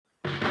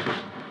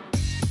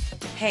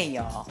Hey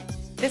y'all,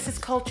 this is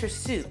Culture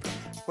Soup,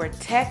 where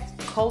tech,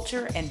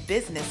 culture, and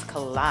business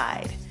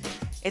collide.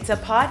 It's a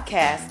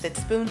podcast that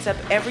spoons up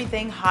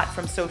everything hot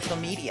from social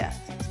media.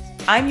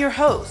 I'm your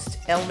host,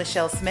 L.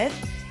 Michelle Smith,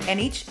 and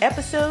each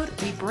episode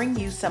we bring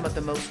you some of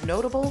the most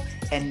notable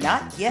and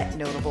not yet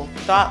notable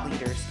thought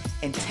leaders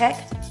in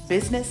tech,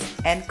 business,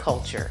 and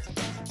culture.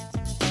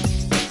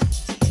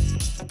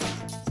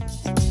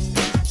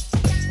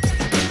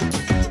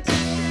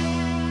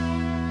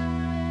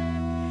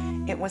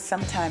 It was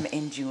sometime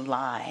in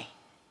July,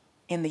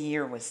 and the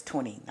year was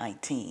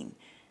 2019.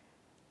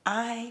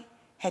 I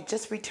had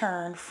just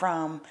returned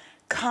from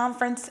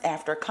conference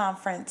after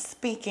conference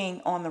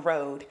speaking on the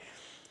road,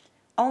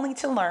 only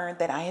to learn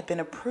that I had been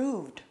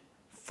approved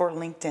for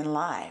LinkedIn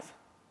Live,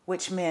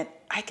 which meant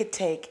I could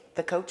take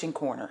the Coaching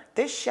Corner,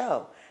 this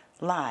show,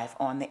 live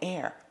on the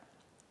air.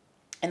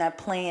 And I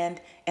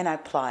planned and I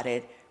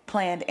plotted,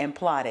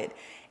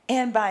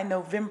 and by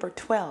November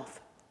 12th,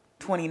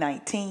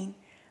 2019,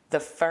 the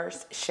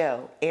first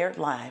show aired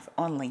live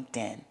on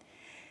LinkedIn.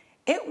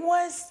 It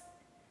was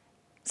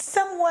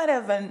somewhat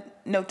of a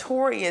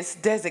notorious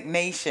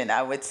designation,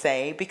 I would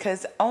say,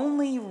 because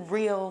only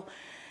real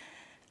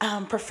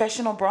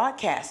professional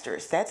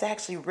broadcasters, that's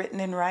actually written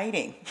in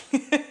writing,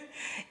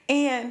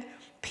 and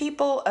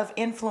people of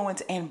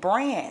influence and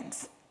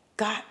brands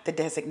got the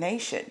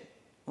designation.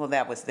 Well,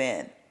 that was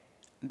then.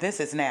 This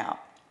is now.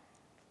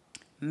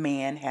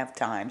 Man, have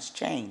times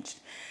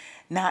changed.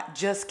 Not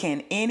just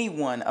can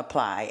anyone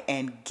apply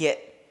and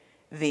get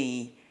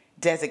the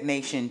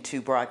designation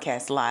to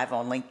broadcast live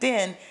on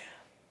LinkedIn,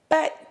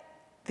 but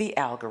the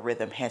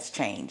algorithm has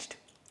changed.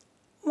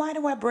 Why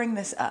do I bring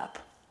this up?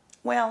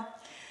 Well,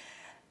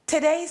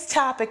 today's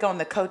topic on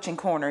the Coaching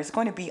Corner is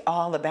going to be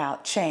all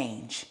about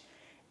change.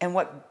 And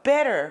what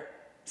better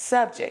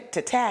subject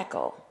to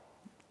tackle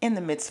in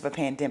the midst of a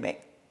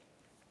pandemic?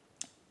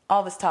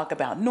 All this talk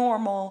about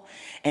normal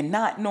and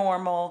not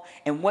normal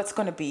and what's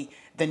going to be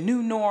the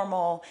new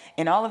normal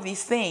and all of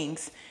these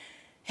things.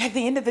 At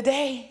the end of the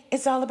day,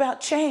 it's all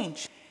about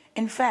change.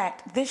 In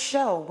fact, this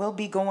show will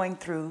be going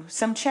through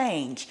some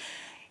change.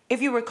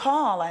 If you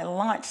recall, I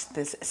launched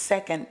this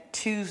Second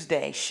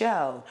Tuesday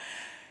show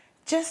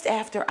just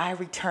after I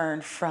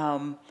returned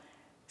from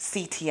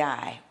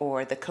CTI,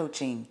 or the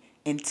Coaching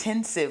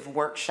Intensive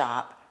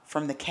Workshop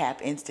from the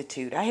CAP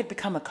Institute. I had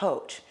become a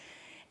coach,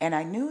 and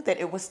I knew that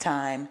it was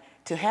time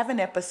to have an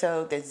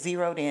episode that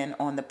zeroed in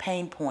on the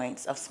pain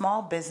points of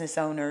small business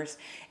owners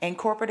and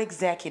corporate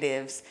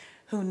executives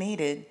who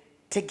needed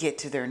to get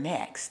to their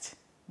next,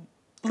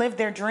 live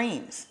their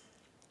dreams.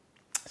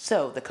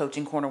 So the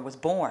Coaching Corner was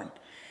born.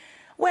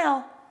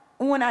 Well,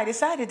 when I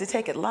decided to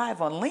take it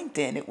live on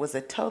LinkedIn, it was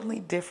a totally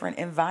different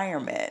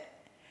environment.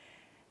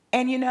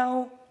 And you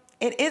know,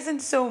 it isn't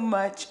so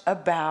much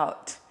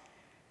about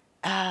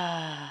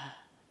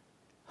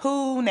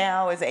who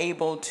now is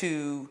able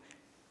to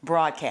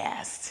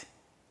broadcast.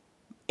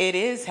 It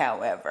is,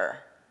 however,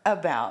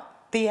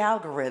 about the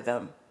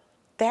algorithm.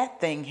 That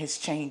thing has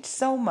changed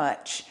so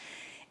much,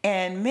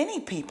 and many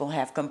people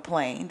have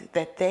complained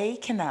that they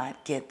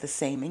cannot get the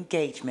same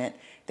engagement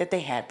that they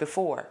had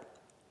before.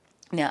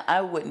 Now, I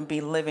wouldn't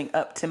be living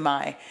up to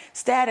my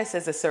status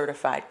as a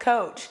certified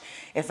coach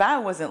if I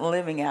wasn't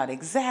living out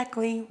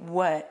exactly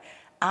what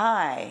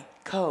I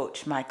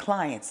coach my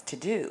clients to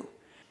do.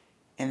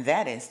 And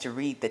that is to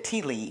read the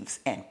tea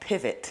leaves and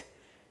pivot.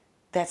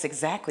 That's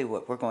exactly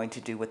what we're going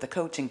to do with the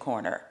Coaching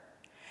Corner.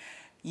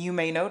 You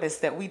may notice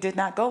that we did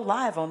not go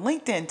live on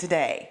LinkedIn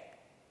today,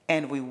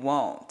 and we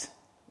won't.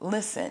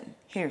 Listen,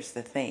 here's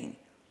the thing.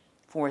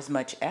 For as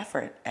much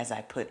effort as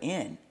I put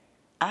in,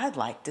 I'd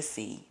like to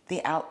see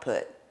the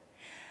output.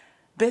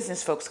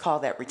 Business folks call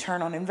that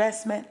return on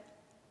investment,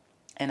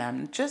 and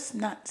I'm just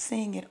not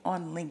seeing it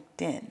on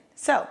LinkedIn.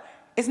 So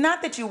it's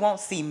not that you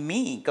won't see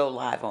me go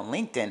live on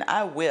LinkedIn.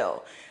 I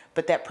will.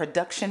 But that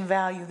production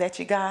value that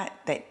you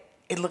got, that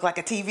it looked like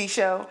a TV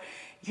show,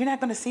 you're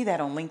not going to see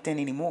that on LinkedIn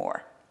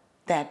anymore.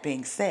 That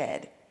being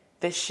said,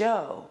 the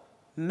show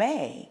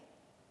may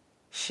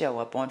show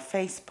up on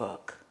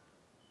Facebook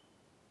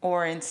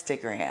or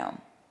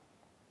Instagram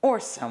or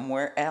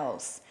somewhere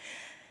else.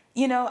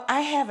 You know,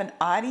 I have an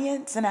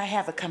audience and I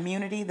have a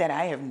community that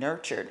I have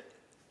nurtured.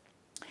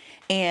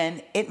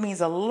 And it means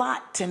a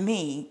lot to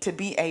me to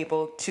be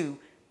able to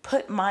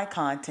put my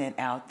content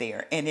out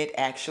there and it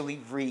actually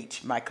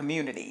reach my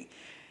community.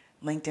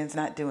 LinkedIn's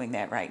not doing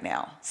that right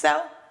now.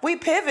 So we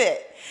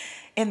pivot.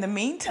 In the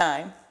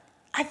meantime,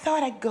 I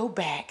thought I'd go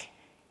back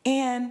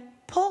and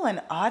pull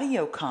an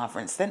audio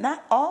conference that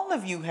not all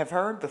of you have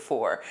heard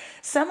before.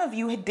 Some of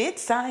you did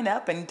sign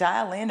up and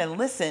dial in and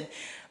listen,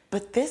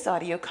 but this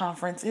audio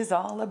conference is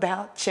all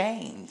about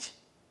change.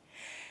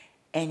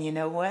 And you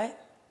know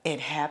what? It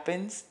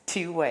happens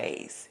two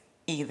ways.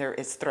 Either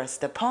it's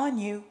thrust upon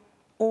you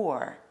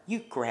or you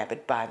grab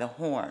it by the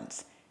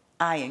horns.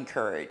 I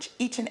encourage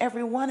each and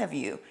every one of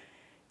you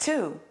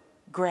to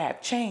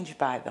grab change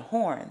by the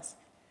horns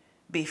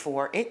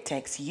before it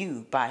takes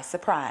you by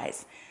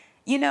surprise.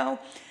 You know,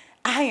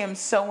 I am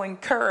so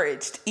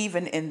encouraged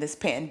even in this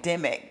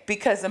pandemic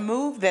because a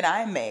move that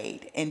I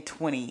made in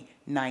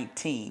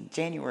 2019,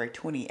 January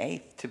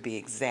 28th to be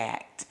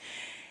exact,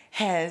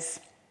 has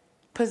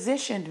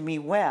positioned me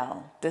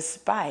well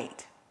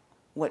despite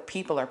what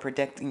people are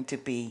predicting to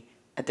be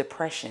a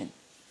depression.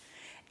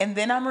 And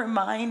then I'm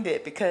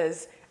reminded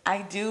because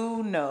I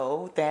do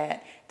know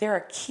that there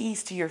are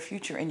keys to your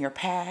future in your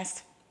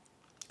past,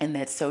 and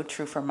that's so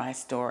true for my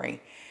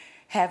story.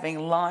 Having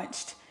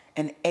launched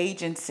an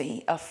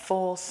agency, a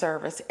full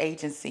service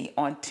agency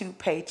on 2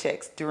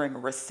 paychecks during a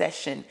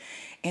recession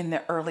in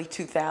the early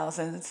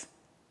 2000s,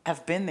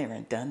 I've been there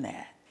and done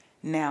that.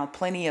 Now,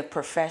 plenty of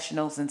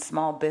professionals and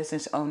small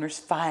business owners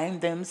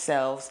find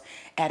themselves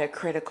at a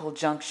critical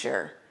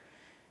juncture.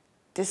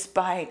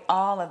 Despite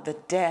all of the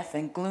death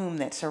and gloom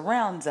that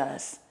surrounds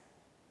us,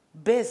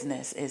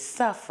 business is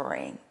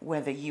suffering,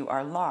 whether you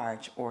are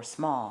large or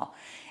small.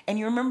 And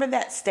you remember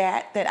that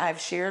stat that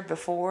I've shared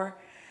before?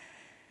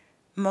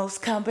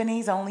 Most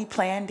companies only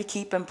plan to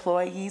keep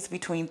employees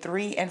between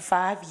 3 and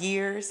 5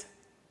 years.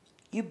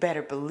 You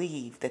better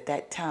believe that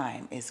that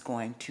time is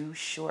going to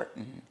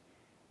shorten.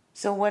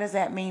 So what does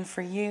that mean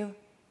for you?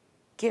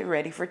 Get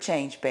ready for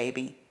change,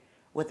 baby.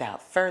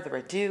 Without further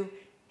ado,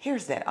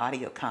 here's that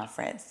audio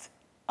conference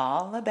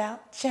all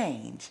about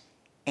change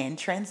and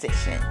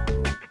transition.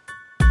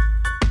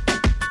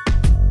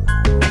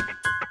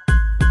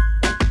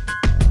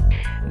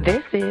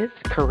 This is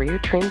Career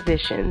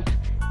Transitions,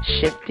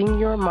 Shifting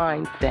Your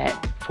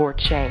Mindset for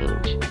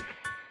Change.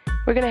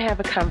 We're going to have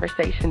a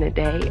conversation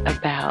today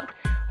about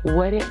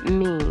what it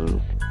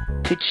means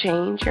to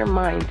change your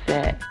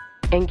mindset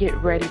and get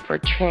ready for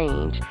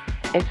change,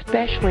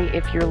 especially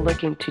if you're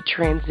looking to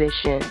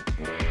transition.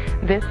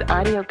 This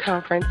audio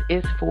conference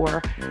is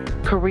for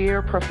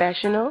career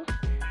professionals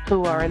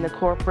who are in the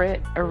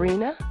corporate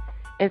arena.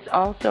 It's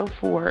also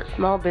for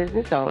small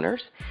business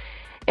owners.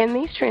 And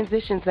these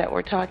transitions that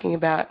we're talking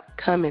about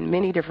come in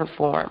many different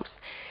forms.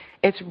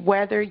 It's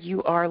whether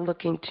you are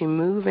looking to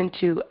move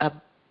into a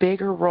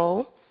bigger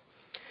role,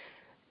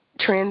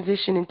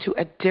 transition into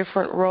a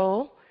different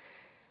role,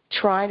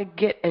 try to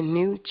get a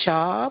new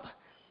job.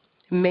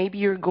 Maybe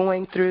you're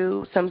going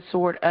through some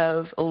sort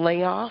of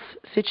layoff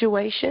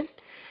situation.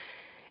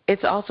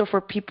 It's also for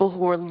people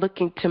who are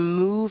looking to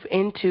move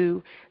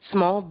into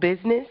small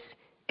business.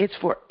 It's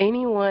for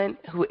anyone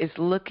who is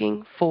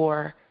looking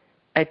for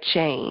a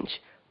change,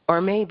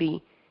 or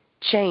maybe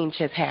change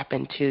has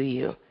happened to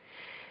you.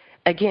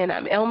 Again,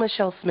 I'm Elle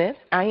Michelle Smith.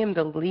 I am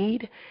the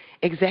lead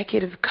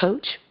executive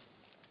coach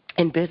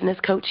and business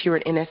coach here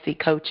at NSC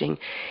Coaching,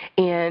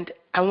 and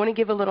I want to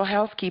give a little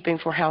housekeeping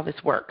for how this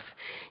works.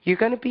 You're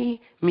going to be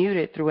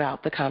muted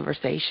throughout the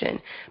conversation,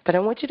 but I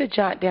want you to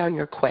jot down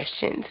your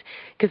questions,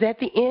 because at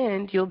the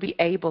end you'll be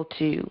able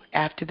to,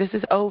 after this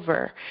is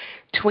over,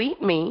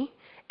 tweet me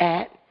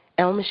at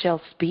Elle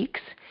Michelle Speaks,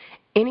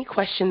 any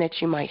question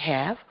that you might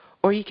have,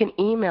 or you can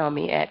email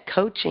me at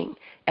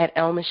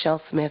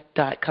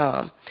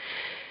coaching@ellemichellesmith.com.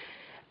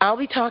 I'll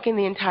be talking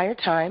the entire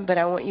time, but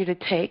I want you to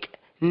take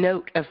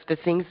note of the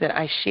things that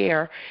I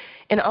share.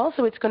 And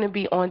also, it's going to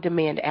be on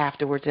demand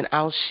afterwards, and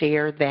I'll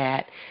share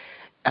that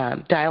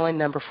dial-in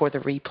number for the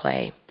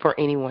replay for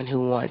anyone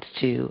who wants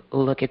to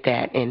look at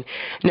that. And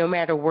no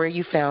matter where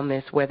you found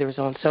this, whether it's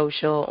on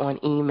social, on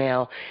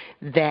email,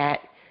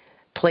 that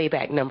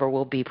playback number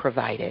will be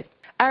provided.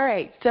 All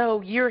right,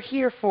 so you're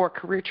here for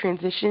Career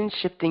Transition,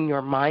 Shifting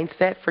Your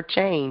Mindset for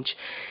Change.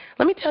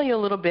 Let me tell you a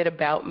little bit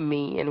about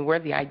me and where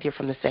the idea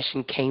from the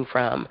session came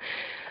from.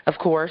 Of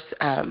course,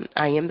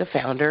 I am the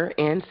founder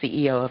and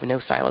CEO of No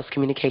Silos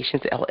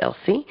Communications,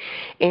 LLC,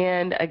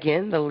 and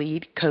again, the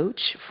lead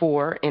coach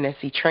for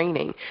NSC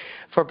training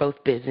for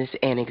both business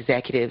and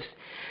executives.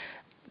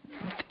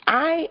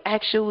 I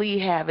actually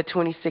have a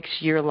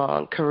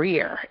 26-year-long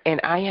career, and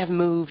I have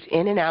moved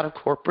in and out of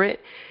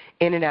corporate,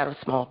 in and out of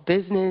small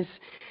business,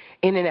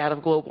 in and out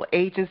of global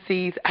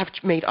agencies. I've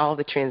made all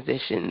the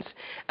transitions.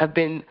 I've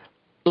been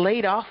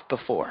laid off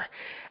before.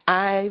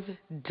 I've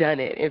done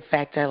it. In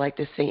fact, I like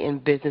to say in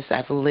business,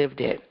 I've lived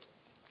it.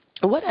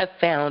 What I've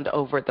found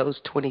over those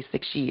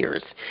 26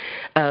 years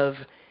of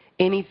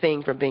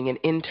anything from being an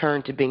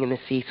intern to being in the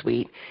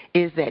C-suite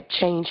is that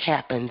change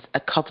happens a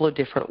couple of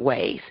different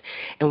ways.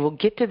 And we'll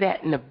get to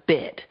that in a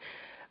bit.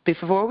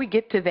 Before we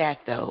get to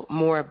that, though,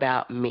 more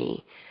about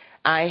me.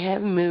 I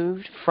have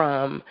moved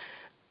from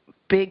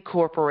big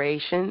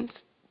corporations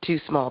to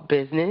small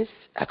business.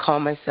 I call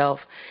myself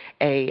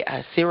a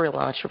serial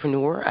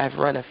entrepreneur. I've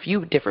run a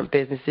few different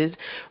businesses.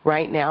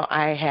 Right now,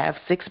 I have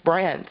 6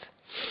 brands.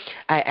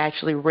 I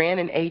actually ran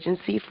an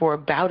agency for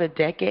about a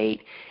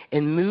decade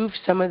and moved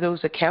some of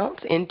those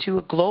accounts into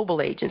a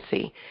global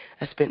agency.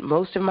 I spent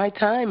most of my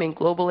time in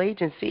global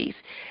agencies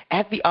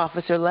at the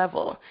officer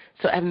level.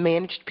 So I've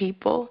managed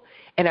people,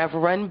 and I've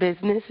run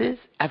businesses.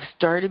 I've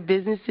started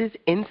businesses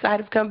inside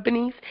of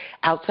companies,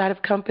 outside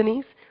of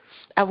companies.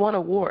 I won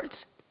awards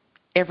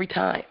every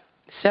time.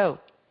 So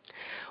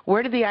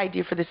where did the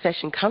idea for the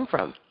session come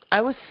from?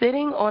 I was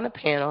sitting on a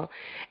panel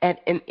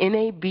at an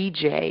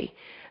NABJ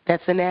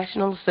That's the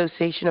National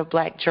Association of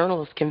Black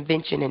Journalists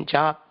Convention and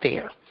Job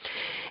Fair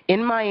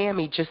in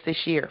Miami just this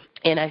year.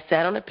 And I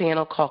sat on a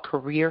panel called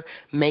Career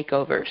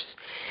Makeovers.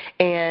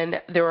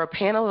 And there were a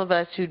panel of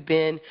us who'd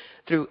been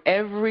through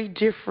every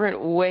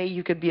different way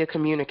you could be a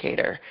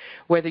communicator,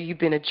 whether you've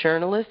been a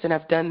journalist, and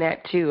I've done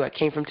that too. I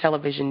came from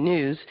television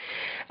news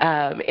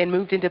and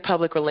moved into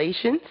public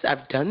relations.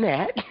 I've done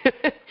that.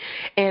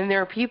 And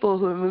there are people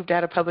who have moved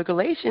out of public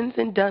relations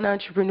and done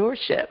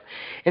entrepreneurship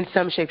in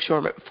some shape,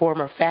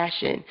 form, or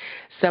fashion.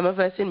 Some of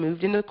us had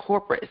moved into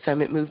corporate. Some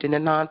had moved into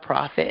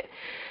nonprofit.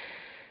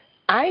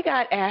 I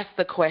got asked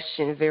the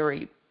question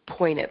very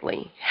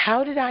pointedly,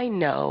 how did I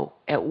know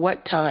at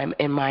what time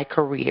in my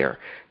career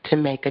to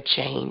make a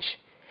change?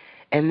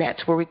 And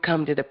that's where we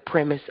come to the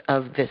premise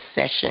of this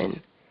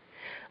session.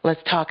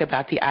 Let's talk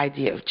about the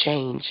idea of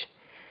change.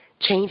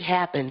 Change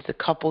happens a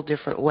couple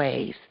different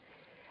ways.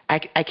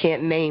 I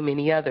can't name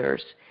any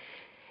others.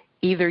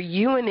 Either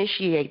you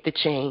initiate the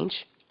change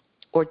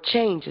or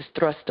change is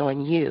thrust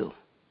on you.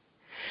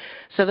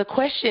 So the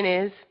question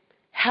is,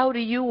 how do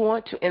you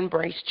want to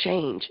embrace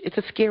change? It's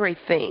a scary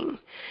thing.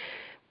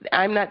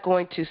 I'm not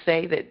going to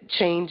say that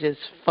change is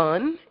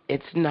fun.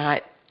 It's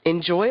not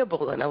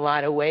enjoyable in a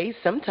lot of ways.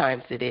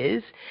 Sometimes it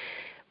is.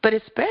 But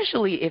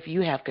especially if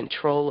you have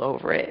control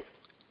over it.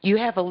 You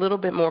have a little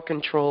bit more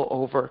control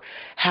over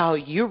how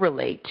you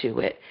relate to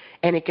it.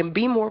 And it can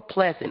be more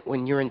pleasant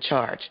when you're in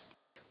charge.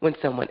 When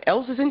someone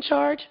else is in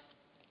charge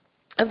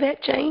of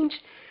that change,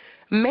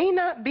 may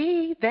not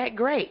be that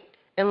great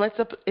unless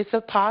it's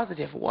a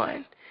positive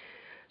one.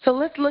 So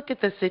let's look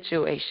at the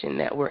situation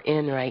that we're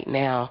in right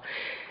now.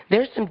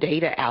 There's some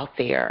data out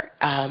there.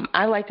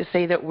 I like to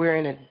say that we're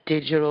in a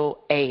digital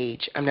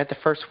age. I'm not the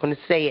first one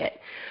to say it,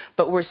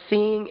 but we're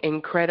seeing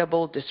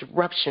incredible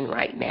disruption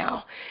right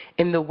now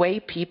in the way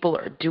people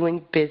are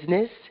doing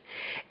business,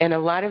 and a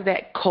lot of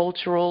that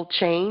cultural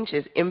change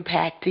is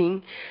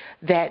impacting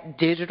that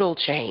digital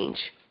change.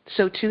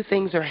 So two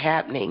things are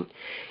happening.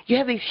 You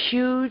have these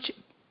huge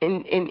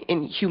and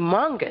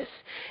humongous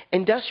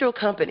industrial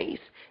companies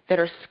that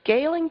are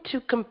scaling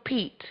to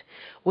compete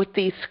with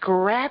these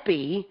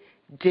scrappy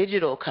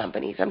digital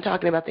companies. I'm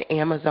talking about the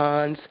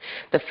Amazons,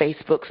 the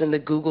Facebooks, and the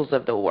Googles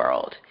of the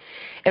world.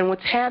 And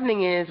what's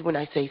happening is when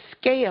I say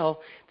scale,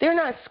 they're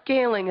not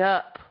scaling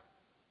up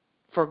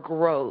for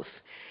growth.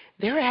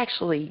 They're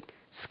actually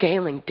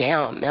scaling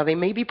down. Now, they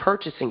may be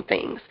purchasing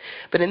things,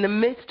 but in the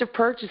midst of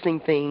purchasing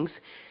things,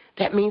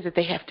 that means that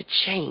they have to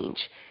change.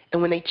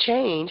 And when they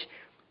change,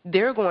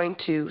 they're going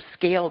to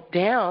scale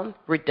down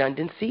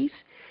redundancies.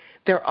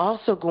 They're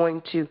also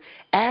going to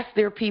ask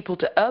their people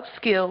to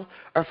upskill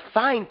or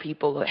find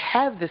people who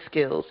have the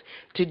skills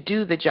to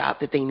do the job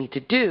that they need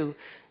to do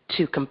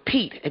to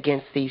compete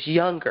against these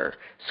younger,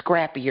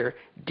 scrappier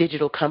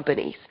digital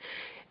companies.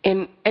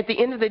 And at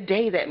the end of the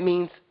day, that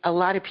means a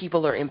lot of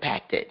people are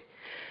impacted.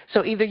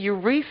 So either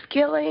you're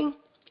reskilling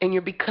and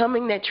you're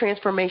becoming that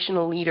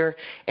transformational leader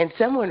and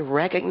someone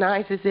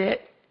recognizes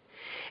it,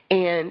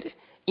 and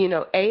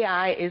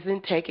AI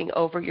isn't taking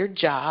over your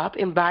job.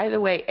 And by the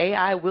way,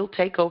 AI will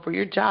take over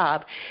your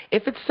job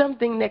if it's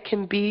something that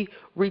can be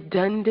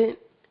redundant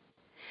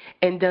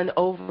and done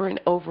over and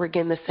over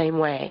again the same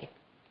way.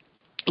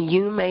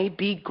 You may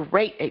be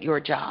great at your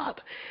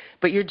job,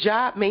 but your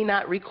job may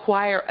not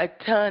require a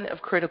ton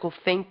of critical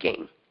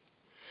thinking.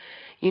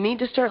 You need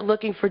to start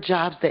looking for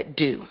jobs that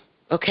do,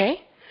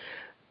 okay?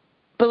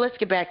 But let's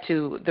get back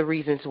to the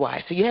reasons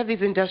why. So you have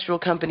these industrial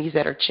companies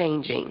that are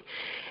changing.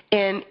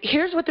 And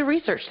here's what the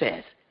research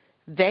says.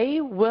 They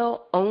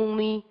will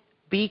only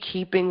be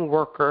keeping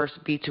workers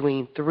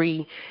between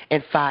 3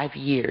 and 5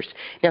 years.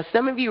 Now,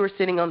 some of you are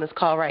sitting on this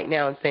call right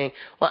now and saying,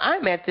 well,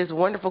 I'm at this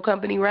wonderful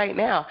company right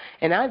now,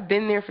 and I've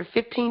been there for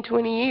 15,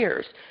 20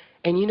 years.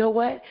 And you know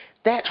what?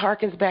 That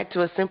harkens back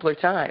to a simpler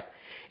time.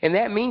 And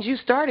that means you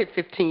started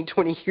 15,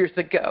 20 years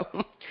ago.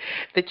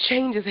 The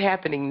change is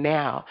happening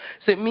now.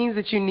 So it means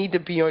that you need to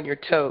be on your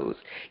toes.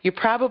 You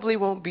probably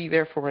won't be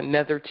there for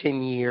another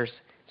 10 years.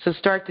 So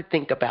start to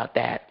think about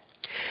that.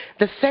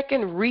 The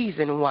second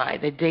reason why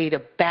the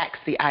data backs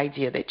the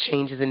idea that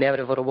change is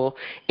inevitable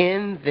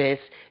in this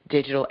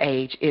digital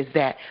age is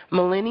that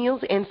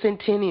millennials and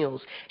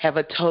centennials have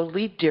a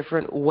totally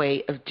different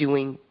way of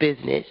doing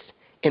business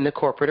in the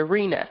corporate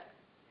arena.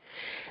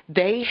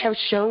 They have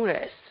shown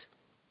us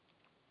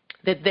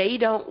that they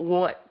don't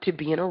want to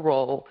be in a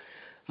role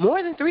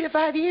more than 3 to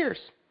 5 years.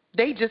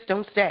 They just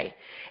don't stay.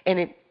 And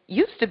it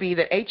used to be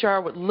that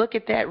HR would look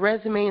at that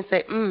resume and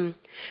say,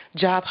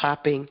 job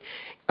hopping,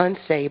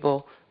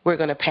 unstable, we're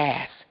going to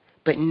pass.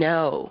 But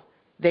no,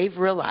 they've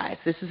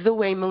realized this is the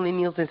way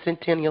millennials and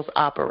centennials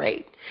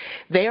operate.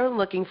 They are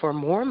looking for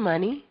more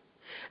money.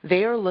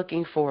 They are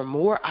looking for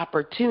more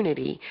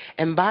opportunity.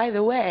 And by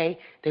the way,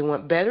 they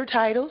want better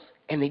titles,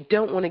 and they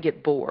don't want to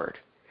get bored.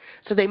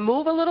 So they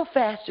move a little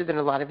faster than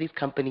a lot of these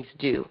companies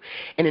do.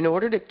 And in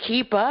order to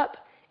keep up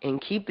and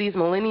keep these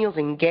millennials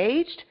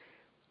engaged,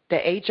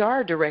 the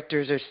HR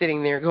directors are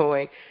sitting there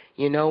going,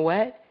 you know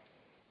what?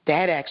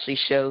 That actually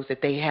shows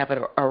that they have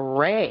a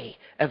array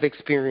of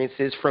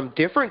experiences from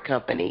different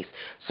companies,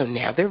 so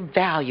now they're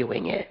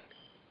valuing it.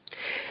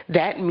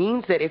 That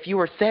means that if you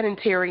are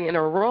sedentary in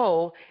a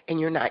role and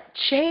you're not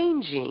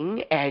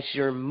changing as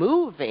you're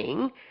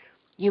moving,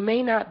 you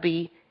may not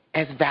be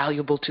as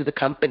valuable to the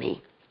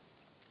company.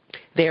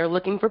 They're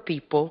looking for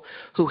people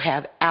who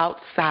have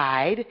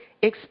outside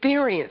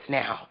experience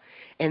now,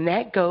 and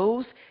that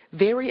goes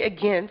very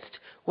against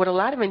what a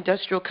lot of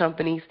industrial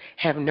companies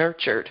have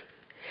nurtured,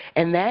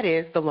 and that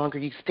is the longer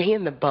you stay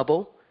in the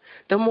bubble,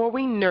 the more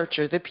we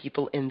nurture the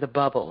people in the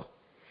bubble.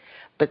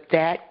 But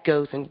that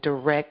goes in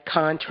direct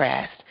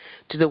contrast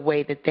to the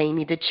way that they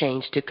need to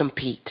change to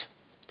compete.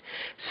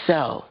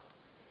 So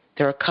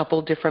there are a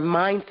couple different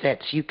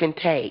mindsets you can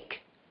take.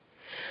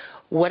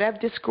 What I've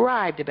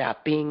described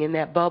about being in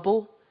that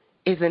bubble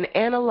is an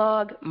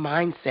analog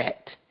mindset.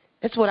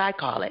 That's what I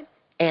call it,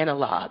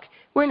 analog.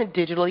 We're in a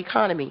digital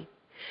economy.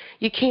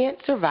 You can't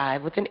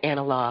survive with an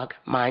analog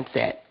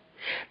mindset.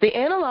 The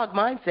analog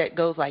mindset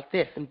goes like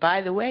this, and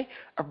by the way,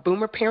 our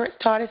boomer parents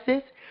taught us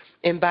this,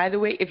 and by the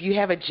way, if you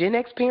have a Gen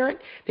X parent,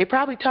 they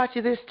probably taught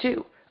you this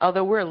too,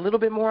 although we're a little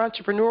bit more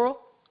entrepreneurial.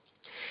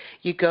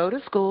 You go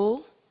to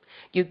school,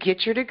 you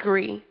get your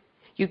degree,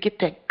 you get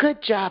that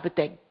good job at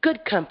that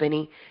good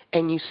company,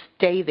 and you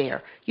stay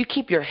there. You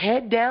keep your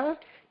head down,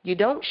 you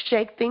don't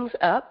shake things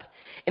up,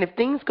 and if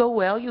things go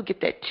well, you'll get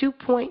that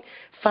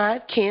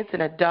 2.5 kids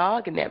and a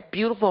dog and that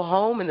beautiful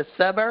home in the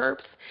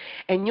suburbs,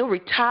 and you'll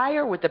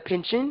retire with a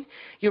pension.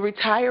 You'll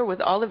retire with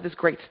all of this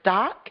great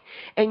stock,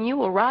 and you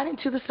will ride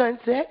into the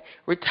sunset,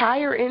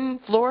 retire in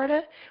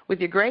Florida with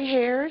your gray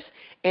hairs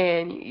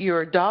and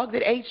your dog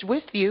that aged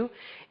with you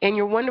and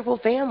your wonderful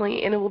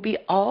family, and it will be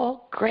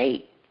all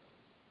great.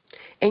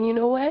 And you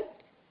know what?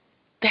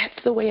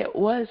 That's the way it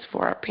was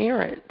for our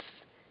parents.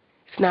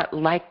 It's not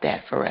like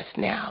that for us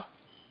now.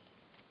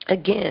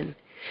 Again,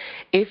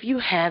 if you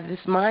have this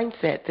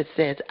mindset that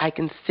says, I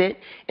can sit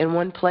in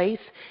one place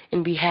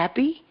and be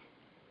happy,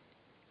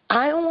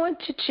 I want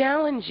to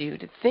challenge you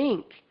to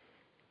think,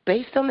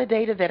 based on the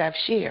data that I've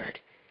shared,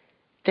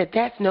 that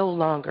that's no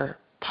longer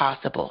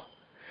possible.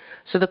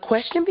 So the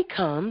question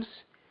becomes,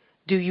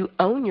 do you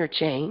own your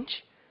change,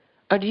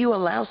 or do you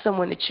allow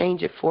someone to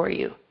change it for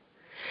you?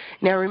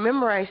 Now,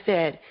 remember I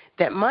said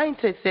that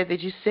mindset said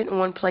that you sit in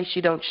one place,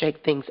 you don't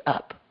shake things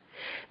up.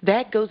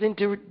 That goes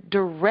into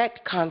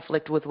direct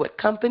conflict with what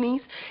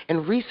companies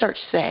and research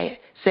says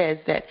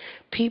that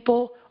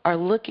people are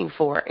looking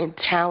for in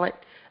talent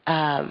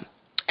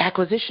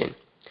acquisition.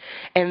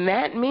 And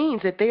that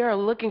means that they are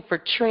looking for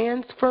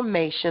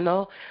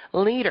transformational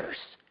leaders.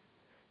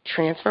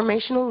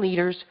 Transformational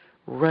leaders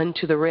run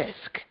to the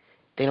risk.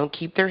 They don't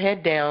keep their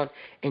head down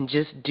and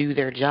just do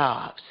their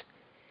jobs.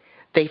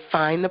 They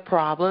find the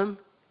problem,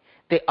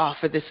 they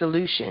offer the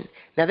solution.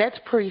 Now that's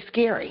pretty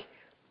scary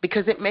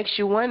because it makes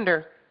you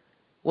wonder,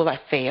 will I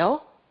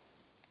fail?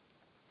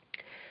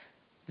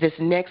 This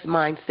next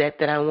mindset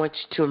that I want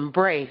you to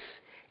embrace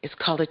is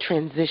called a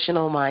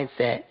transitional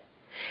mindset.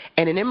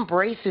 And it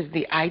embraces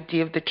the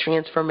idea of the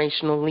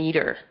transformational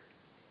leader.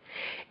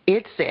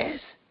 It says,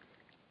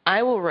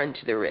 I will run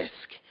to the risk.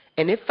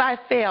 And if I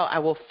fail, I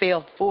will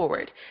fail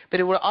forward.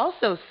 But it will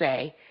also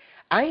say,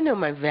 I know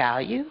my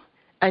value.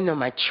 I know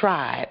my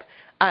tribe.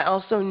 I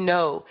also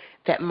know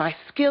that my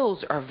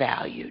skills are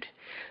valued.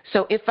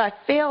 So if I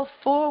fail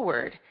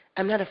forward,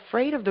 I'm not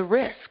afraid of the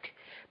risk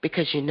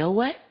because you know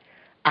what?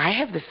 I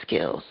have the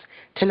skills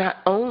to not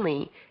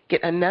only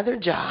get another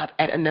job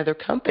at another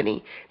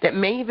company that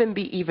may even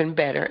be even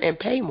better and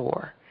pay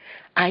more.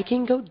 I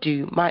can go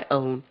do my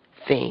own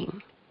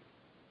thing.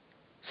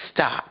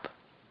 Stop.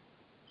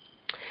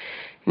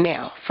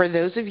 Now, for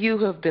those of you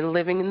who have been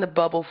living in the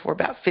bubble for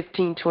about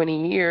 15,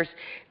 20 years,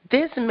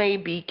 this may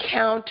be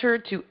counter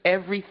to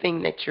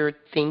everything that you're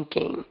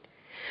thinking.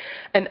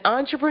 An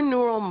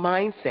entrepreneurial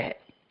mindset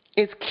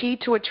is key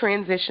to a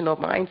transitional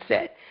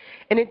mindset.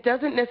 And it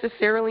doesn't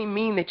necessarily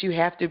mean that you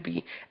have to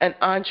be an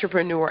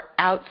entrepreneur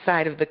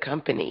outside of the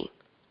company.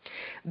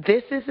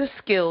 This is a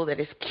skill that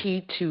is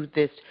key to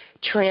this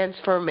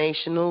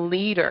transformational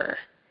leader.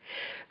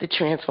 The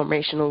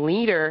transformational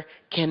leader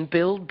can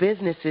build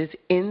businesses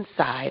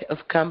inside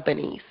of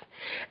companies.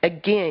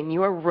 Again,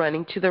 you are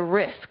running to the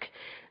risk.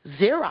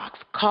 Xerox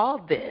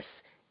called this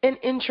an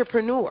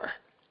intrapreneur.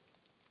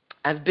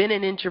 I've been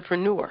an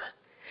entrepreneur.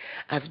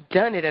 I've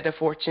done it at a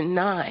Fortune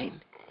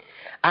 9.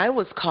 I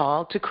was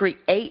called to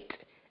create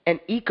an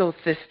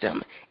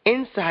ecosystem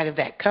inside of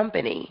that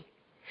company.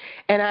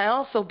 And I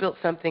also built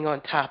something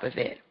on top of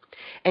it.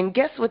 And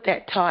guess what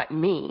that taught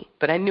me?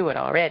 But I knew it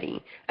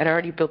already. I'd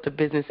already built a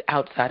business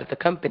outside of the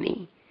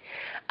company.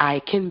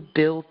 I can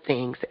build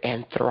things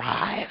and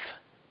thrive.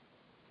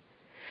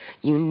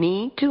 You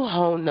need to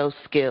hone those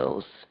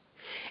skills.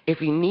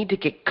 If you need to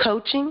get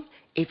coaching,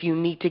 if you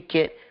need to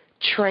get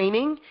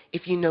training,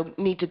 if you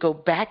need to go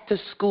back to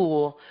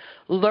school,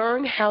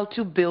 learn how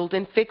to build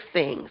and fix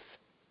things.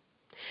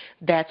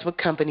 That's what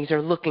companies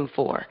are looking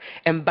for.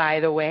 And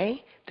by the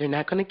way, they're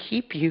not going to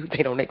keep you.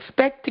 They don't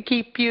expect to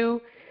keep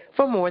you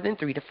for more than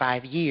 3 to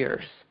 5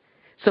 years.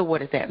 So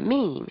what does that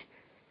mean?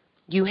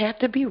 You have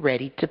to be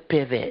ready to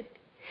pivot,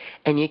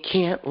 and you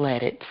can't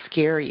let it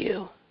scare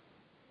you.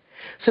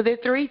 So there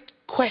are 3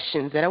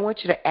 questions that I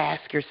want you to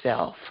ask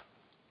yourself.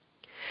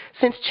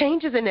 Since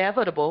change is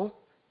inevitable,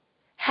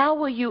 how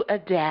will you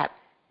adapt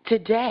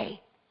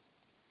today?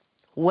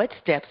 What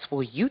steps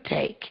will you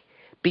take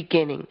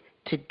beginning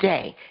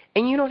today?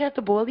 And you don't have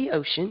to boil the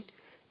ocean.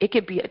 It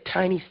could be a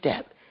tiny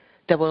step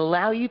that will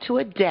allow you to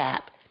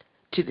adapt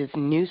to this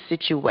new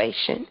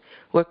situation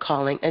we're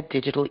calling a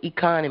digital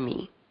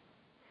economy.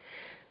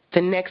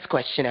 The next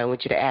question I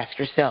want you to ask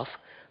yourself,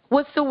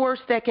 what's the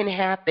worst that can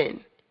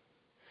happen?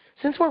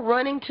 Since we're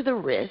running to the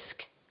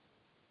risk,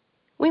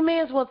 we may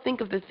as well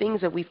think of the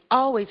things that we've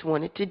always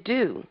wanted to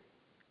do.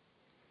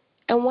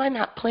 And why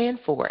not plan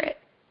for it?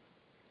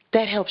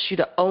 That helps you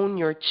to own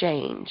your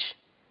change.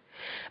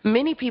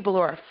 Many people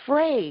are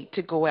afraid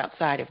to go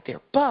outside of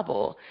their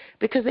bubble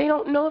because they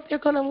don't know if they're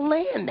going to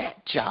land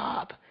that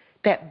job,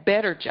 that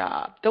better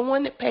job, the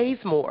one that pays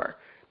more,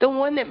 the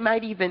one that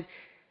might even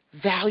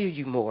value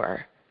you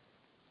more.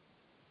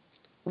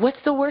 What's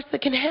the worst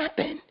that can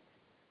happen?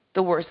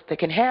 The worst that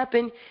can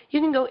happen, you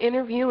can go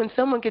interview and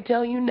someone can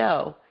tell you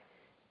no.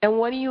 And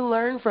what do you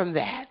learn from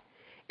that?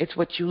 It's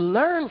what you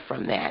learn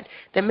from that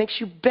that makes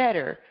you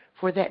better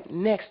for that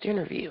next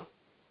interview.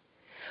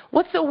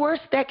 What's the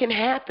worst that can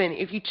happen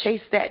if you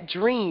chase that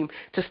dream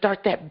to start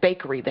that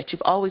bakery that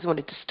you've always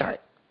wanted to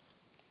start?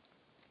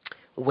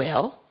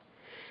 Well,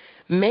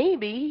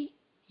 maybe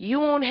you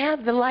won't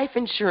have the life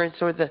insurance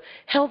or the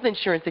health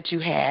insurance that you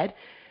had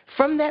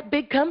from that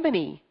big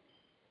company.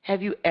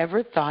 Have you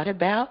ever thought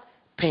about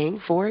paying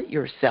for it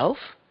yourself?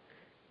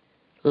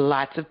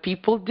 Lots of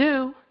people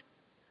do.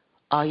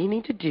 All you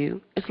need to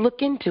do is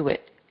look into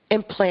it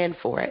and plan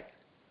for it.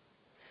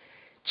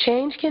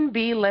 Change can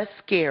be less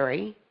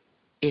scary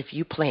if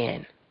you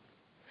plan.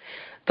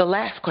 The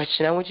last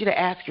question I want you to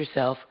ask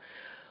yourself,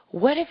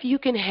 what if you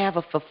can have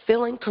a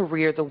fulfilling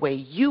career the way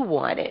you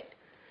want it?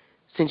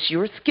 Since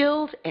you're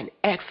skilled and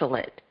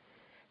excellent,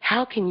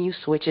 how can you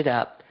switch it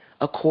up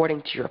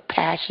according to your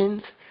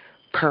passions,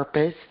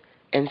 purpose,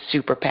 and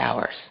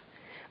superpowers?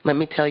 Let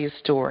me tell you a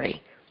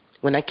story.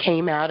 When I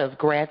came out of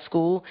grad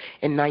school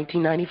in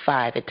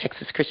 1995 at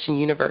Texas Christian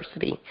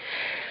University,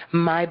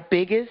 my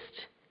biggest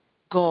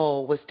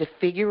goal was to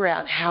figure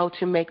out how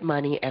to make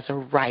money as a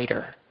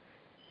writer.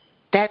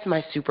 That's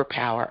my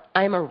superpower.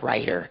 I'm a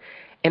writer,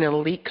 an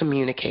elite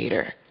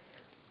communicator.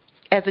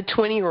 As a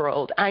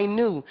 20-year-old, I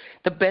knew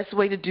the best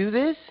way to do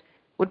this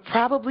would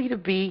probably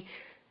be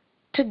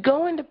to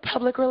go into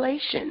public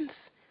relations.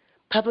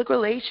 Public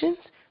relations,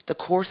 the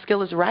core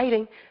skill is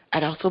writing.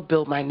 I'd also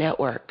build my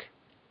network.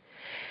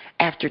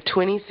 After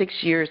 26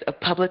 years of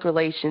public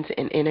relations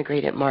and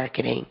integrated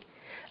marketing,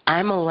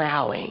 I'm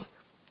allowing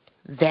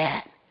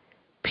that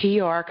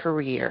PR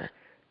career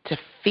to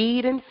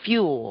feed and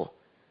fuel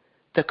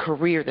the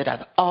career that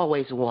I've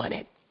always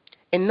wanted.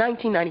 In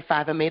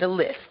 1995, I made a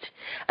list.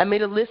 I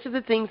made a list of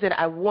the things that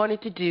I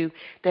wanted to do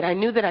that I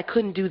knew that I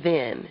couldn't do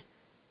then.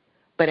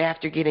 But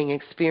after getting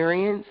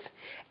experience,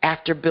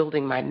 after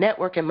building my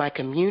network and my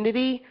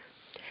community,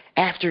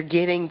 after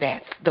getting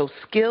those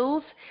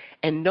skills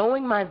and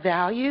knowing my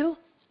value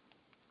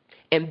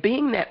and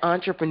being that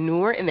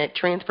entrepreneur and that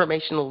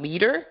transformational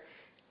leader,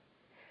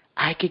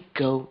 I could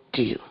go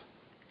do.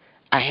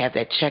 I have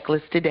that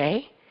checklist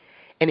today.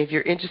 And if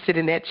you're interested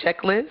in that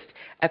checklist,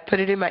 I put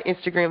it in my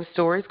Instagram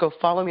stories. Go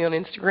follow me on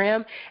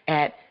Instagram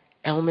at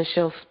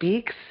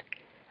LMichelleSpeaks.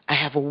 I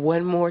have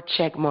one more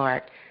check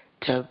mark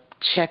to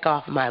check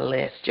off my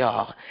list,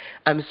 y'all.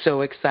 I'm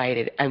so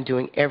excited. I'm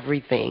doing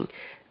everything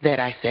that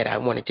I said I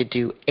wanted to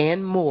do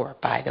and more,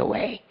 by the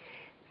way.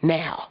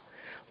 Now,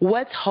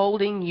 what's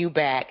holding you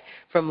back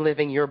from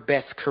living your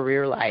best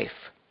career life?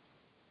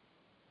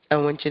 I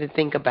want you to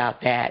think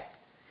about that.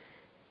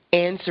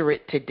 Answer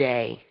it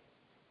today.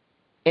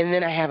 And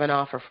then I have an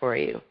offer for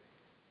you.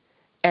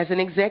 As an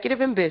executive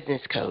and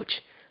business coach,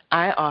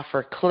 I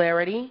offer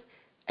clarity,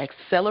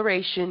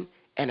 acceleration,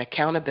 and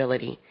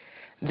accountability.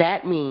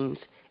 That means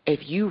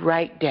if you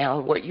write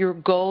down what your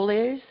goal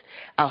is,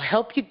 I'll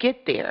help you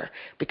get there,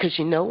 because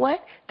you know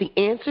what? The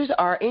answers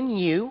are in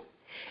you,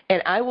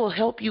 and I will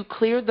help you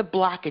clear the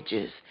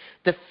blockages,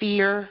 the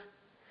fear,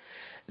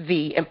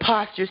 the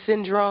imposter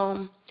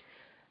syndrome,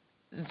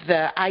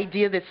 the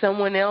idea that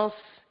someone else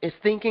is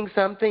thinking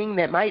something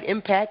that might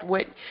impact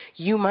what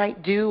you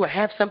might do or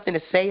have something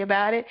to say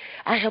about it.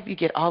 I help you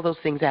get all those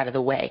things out of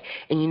the way.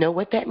 And you know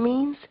what that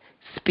means?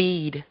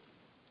 Speed.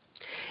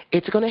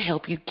 It's going to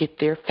help you get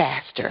there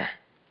faster.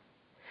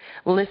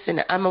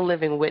 Listen, I'm a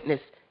living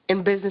witness.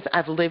 In business,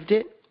 I've lived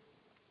it.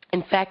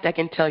 In fact, I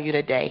can tell you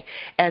today,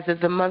 as of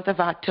the month of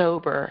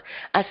October,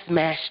 I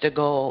smashed a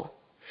goal.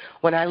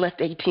 When I left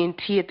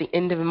AT&T at the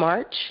end of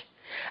March,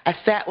 I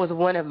sat with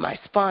one of my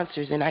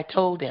sponsors and I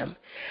told him,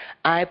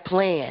 I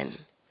plan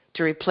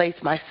to replace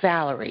my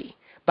salary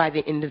by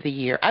the end of the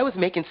year. I was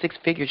making 6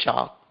 figures,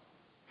 y'all.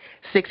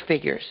 6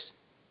 figures.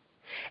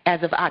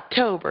 As of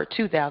October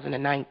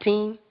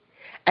 2019,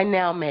 I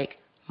now make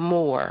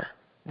more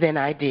than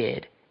I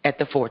did at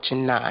the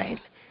Fortune 9.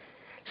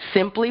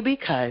 simply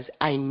because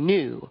I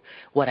knew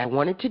what I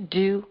wanted to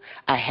do.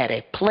 I had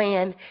a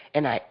plan,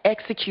 and I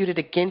executed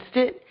against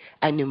it.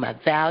 I knew my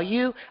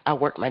value. I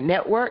worked my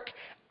network.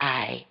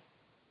 I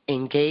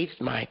engaged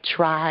my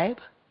tribe.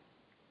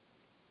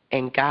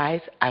 And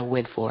guys, I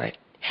went for it.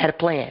 Had a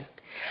plan.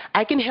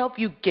 I can help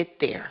you get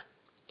there.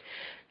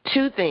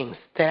 2 things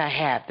that I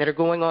have that are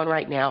going on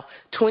right now: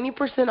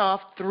 20% off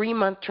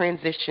 3-month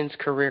transitions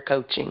career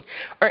coaching,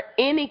 or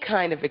any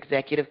kind of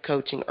executive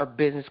coaching or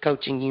business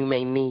coaching you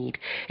may need.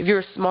 If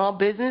you're a small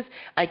business,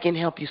 I can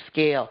help you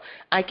scale.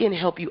 I can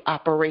help you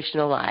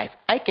operationalize.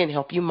 I can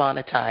help you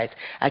monetize.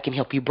 I can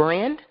help you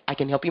brand. I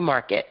can help you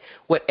market.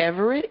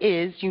 Whatever it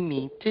is you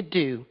need to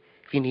do,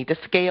 if you need to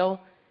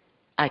scale,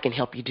 I can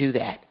help you do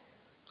that.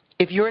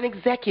 If you're an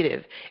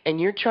executive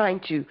and you're trying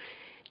to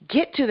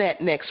get to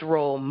that next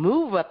role,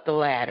 move up the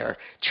ladder,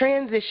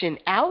 transition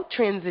out,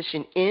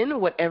 transition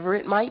in, whatever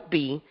it might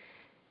be,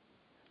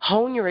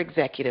 hone your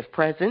executive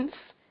presence,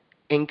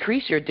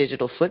 increase your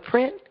digital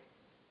footprint,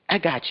 I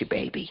got you,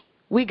 baby.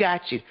 We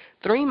got you.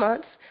 3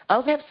 months.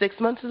 I'll have 6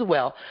 months as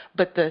well,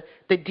 but the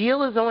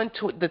deal is on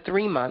the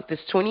 3-month.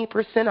 It's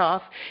 20%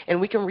 off,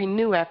 and we can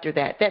renew after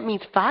that. That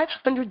means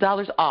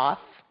 $500 off,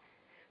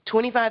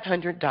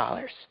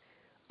 $2,500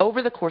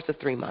 over the course of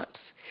 3 months.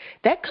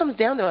 That comes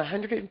down to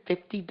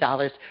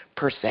 $150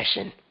 per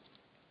session.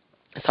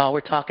 That's all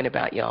we're talking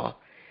about, y'all.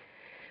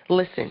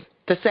 Listen,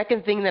 the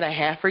second thing that I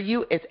have for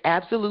you is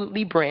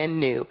absolutely brand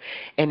new,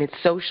 and it's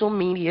social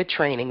media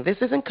training.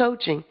 This isn't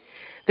coaching.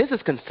 This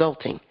is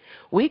consulting.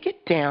 We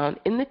get down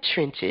in the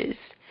trenches.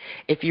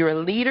 If you're a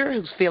leader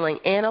who's feeling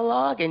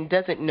analog and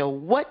doesn't know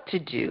what to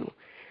do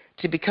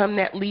to become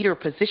that leader,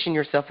 position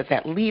yourself as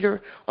that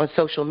leader on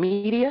social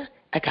media,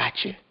 I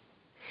got you.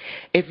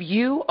 If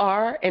you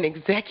are an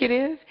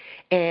executive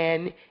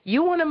and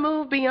you want to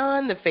move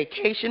beyond the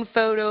vacation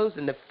photos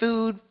and the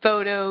food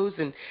photos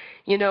and,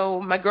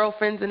 my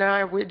girlfriends and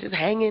I, we're just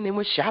hanging and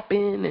we're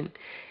shopping, and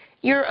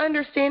you're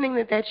understanding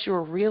that that's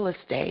your real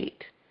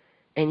estate,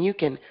 and you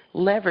can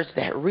leverage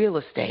that real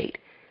estate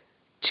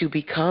to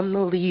become the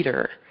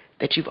leader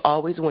that you've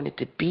always wanted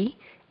to be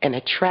and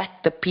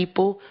attract the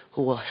people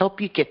who will help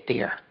you get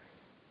there,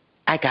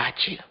 I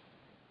got you.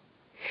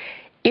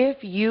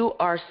 If you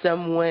are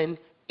someone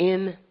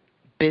in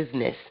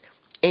business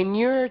and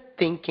you're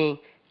thinking,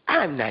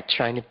 I'm not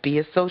trying to be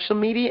a social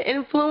media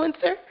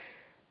influencer,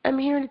 I'm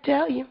here to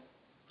tell you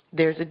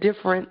there's a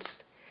difference.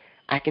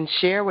 I can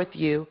share with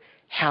you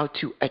how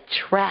to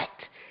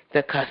attract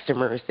the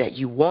customers that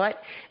you want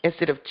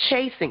instead of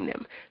chasing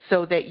them,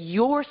 so that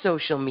your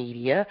social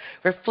media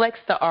reflects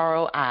the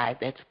ROI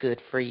that's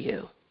good for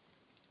you.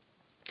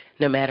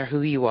 No matter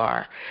who you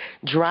are,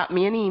 drop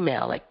me an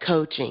email at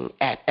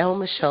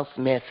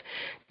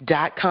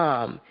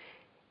coaching@lmichellesmith.com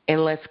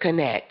and let's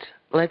connect.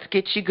 Let's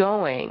get you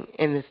going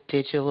in this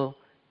digital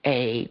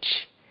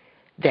age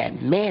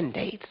that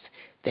mandates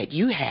that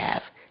you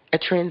have a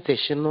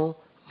transitional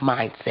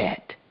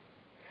mindset.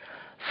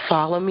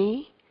 Follow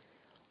me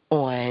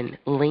on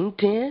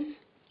LinkedIn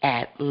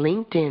at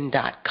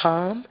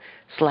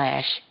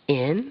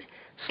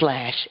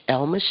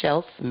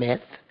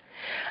linkedin.com/n/lmichellesmith.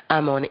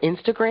 I'm on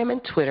Instagram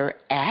and Twitter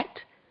at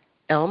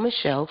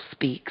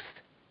lmichellespeaks.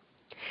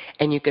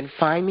 And you can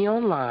find me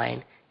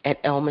online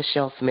at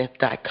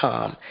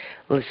lmichellesmith.com.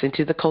 Listen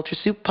to the Culture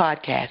Soup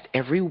podcast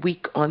every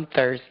week on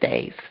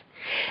Thursdays.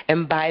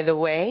 And by the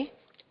way,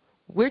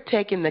 we're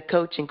taking the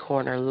Coaching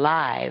Corner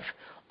live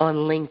on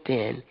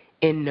LinkedIn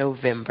in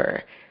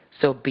November,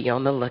 so be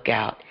on the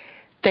lookout.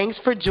 Thanks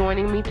for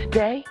joining me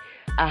today.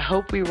 I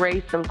hope we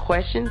raised some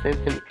questions and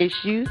some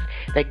issues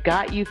that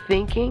got you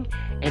thinking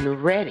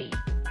and ready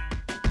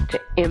to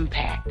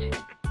impact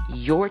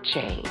your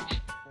change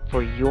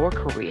for your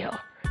career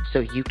so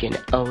you can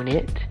own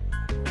it,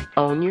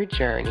 own your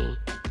journey,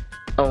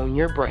 own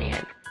your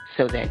brand,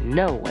 so that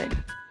no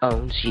one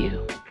owns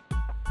you.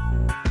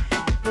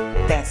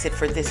 That's it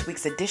for this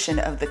week's edition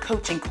of the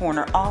Coaching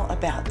Corner, all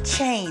about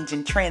change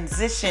and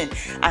transition.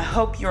 I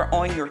hope you're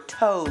on your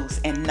toes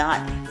and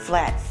not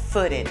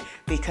flat-footed,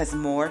 because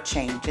more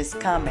change is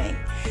coming.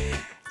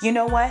 You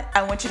know what?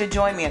 I want you to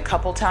join me a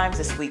couple times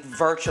this week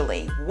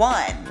virtually.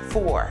 One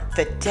for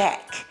the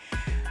Deck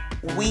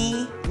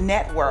We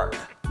Network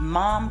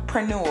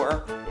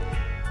Mompreneur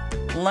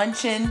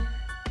Luncheon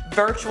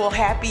Virtual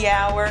Happy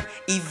Hour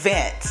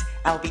event.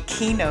 I'll be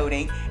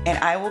keynoting, and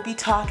I will be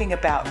talking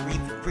about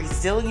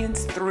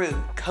resilience through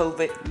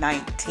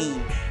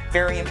COVID-19.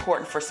 Very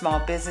important for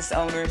small business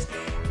owners,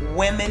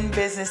 women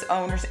business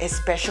owners,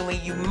 especially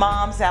you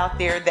moms out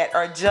there that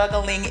are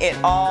juggling it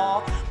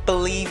all.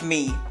 Believe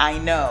me, I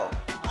know.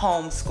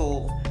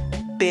 Homeschool,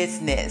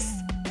 business,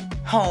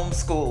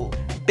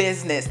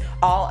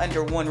 all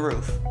under one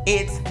roof.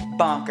 It's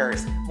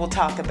bonkers. We'll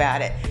talk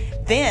about it.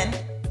 Then,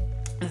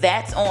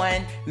 that's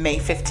on May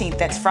 15th.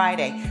 That's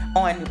Friday.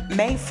 On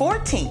May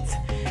 14th,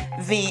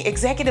 the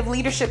Executive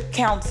Leadership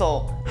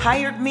Council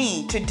hired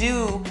me to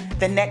do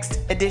the next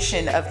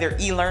edition of their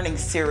e-learning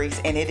series,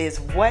 and it is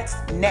What's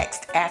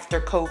Next After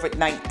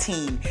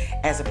COVID-19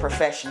 as a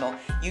Professional.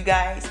 You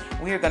guys,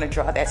 we are going to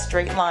draw that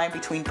straight line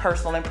between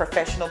personal and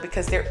professional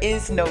because there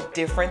is no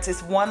difference.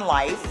 It's one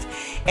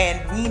life,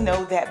 and we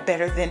know that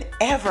better than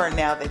ever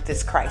now that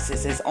this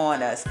crisis is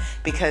on us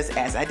because,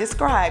 as I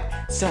described,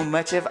 so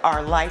much of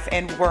our life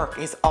and work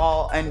is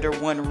all under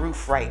one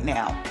roof right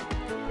now.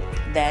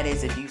 That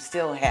is, if you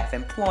still have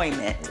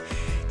employment.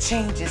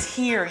 Change is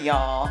here,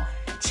 y'all.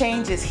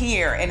 Change is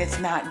here, and it's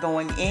not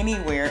going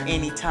anywhere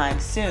anytime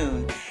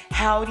soon.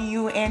 How do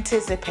you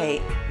anticipate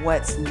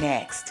what's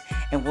next?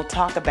 And we'll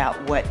talk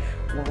about what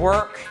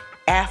work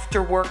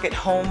after work at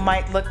home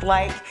might look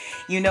like.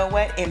 You know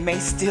what? It may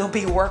still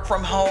be work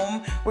from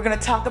home. We're going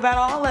to talk about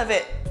all of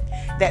it.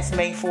 That's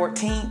May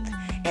 14th,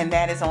 and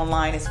that is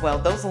online as well.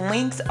 Those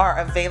links are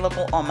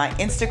available on my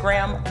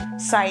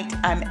Instagram site.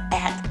 I'm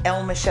at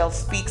L. Michelle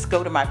Speaks.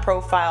 Go to my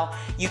profile.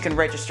 You can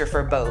register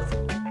for both.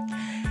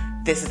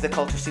 This is the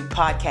Culture Soup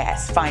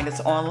Podcast. Find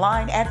us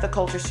online at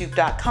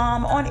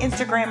theculturesoup.com, on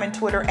Instagram and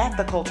Twitter at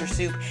The Culture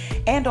Soup,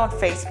 and on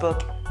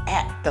Facebook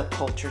at The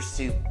Culture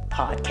Soup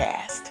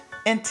Podcast.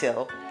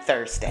 Until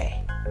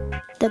Thursday.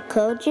 The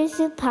Culture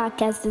Soup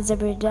Podcast is a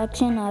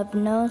production of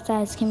No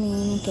Size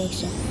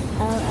Communication,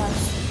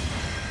 LLC.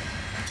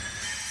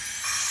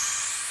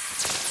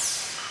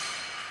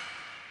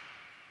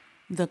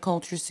 The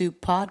Culture Soup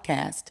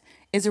Podcast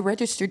is a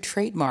registered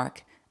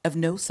trademark of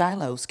No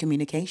Silos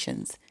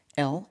Communications,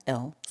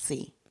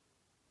 LLC.